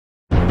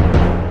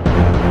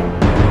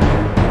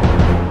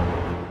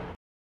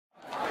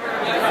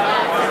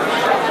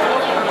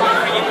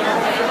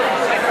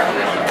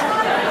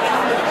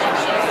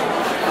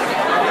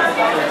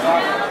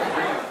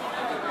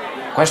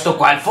Questo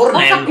qua è il Ho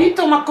fornello.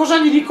 capito, ma cosa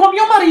gli dico a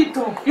mio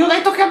marito? Gli ho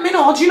detto che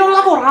almeno oggi non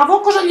lavoravo,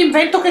 cosa gli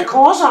invento che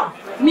cosa?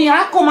 Mi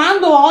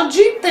raccomando,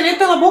 oggi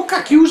tenete la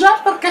bocca chiusa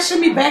perché se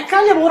mi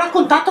becca gli avevo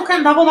raccontato che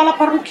andavo dalla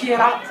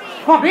parrucchiera.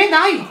 Vabbè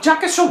dai, già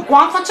che sono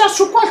qua facciamo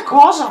su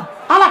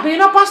qualcosa. Alla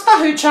bene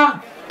pasta heccia.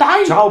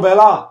 Dai. Ciao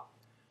Bella!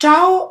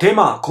 Ciao.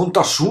 Tema,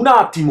 conta su un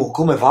attimo,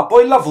 come va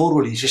poi il lavoro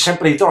lì? Sei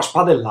sempre dietro a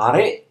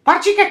spadellare?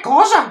 Farci che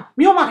cosa?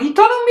 Mio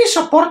marito non mi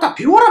sopporta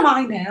più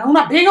oramai, ne è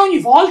una bega ogni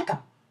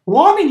volta.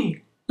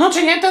 Uomini, non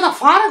c'è niente da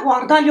fare,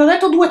 guarda, gli ho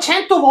detto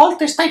 200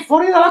 volte stai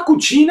fuori dalla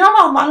cucina,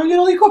 ma ormai non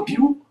glielo dico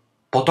più.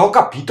 Poi t'ho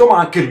capito, ma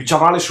anche lui ci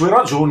avrà le sue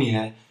ragioni,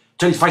 eh.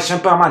 Cioè, gli fai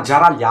sempre a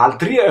mangiare agli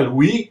altri e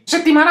lui?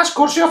 Settimana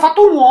scorsa ho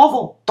fatto un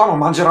uovo. Non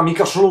mangerà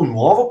mica solo un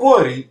uovo,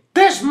 poi.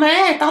 Te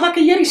smetta, da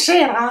che ieri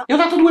sera gli ho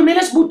dato 2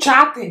 mele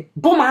sbucciate,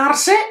 un po'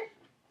 marse,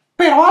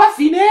 però alla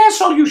fine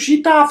sono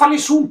riuscita a fargli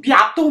su un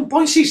piatto un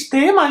po' in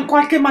sistema, in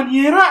qualche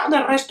maniera,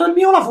 del resto è il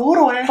mio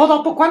lavoro, eh. Poi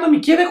dopo quando mi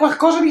chiede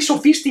qualcosa di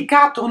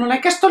sofisticato, non è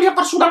che sto lì a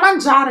far su da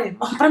mangiare,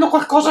 ma prendo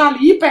qualcosa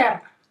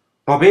all'iper.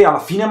 Vabbè, alla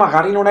fine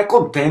magari non è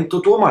contento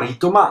tuo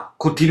marito, ma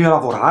continui a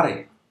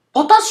lavorare.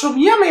 Pota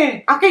assomiglia a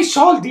me, a che i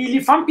soldi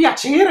gli fan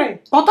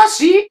piacere. Pota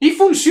sì, gli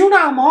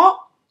funziona a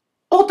mo'.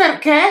 O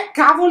perché,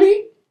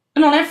 cavoli,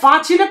 non è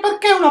facile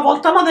perché una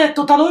volta mi ha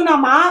detto ta doi una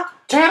ma,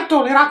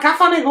 certo, l'era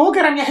cafa nego che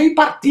era mia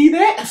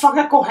partite e fa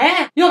che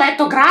coè. Io ho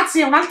detto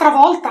grazie un'altra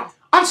volta.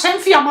 Al sen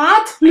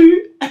fiamat,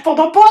 lui, e poi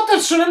dopo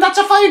se ne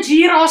andasse a fare i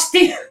giro,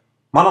 sti.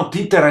 Ma non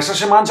ti interessa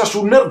se mangia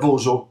sul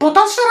nervoso?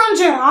 Potan si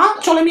arrangerà,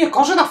 ho le mie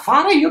cose da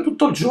fare io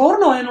tutto il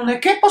giorno e non è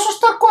che posso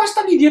star qua a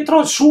stargli dietro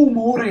al suo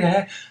umore,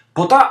 eh.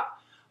 Potà,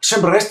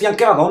 sembreresti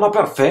anche la donna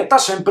perfetta,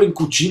 sempre in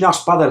cucina a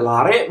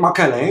spadellare, ma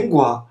che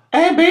lingua!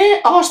 Beh,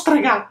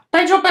 ostrega,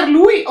 peggio per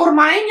lui,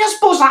 ormai mi ha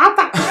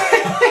sposata.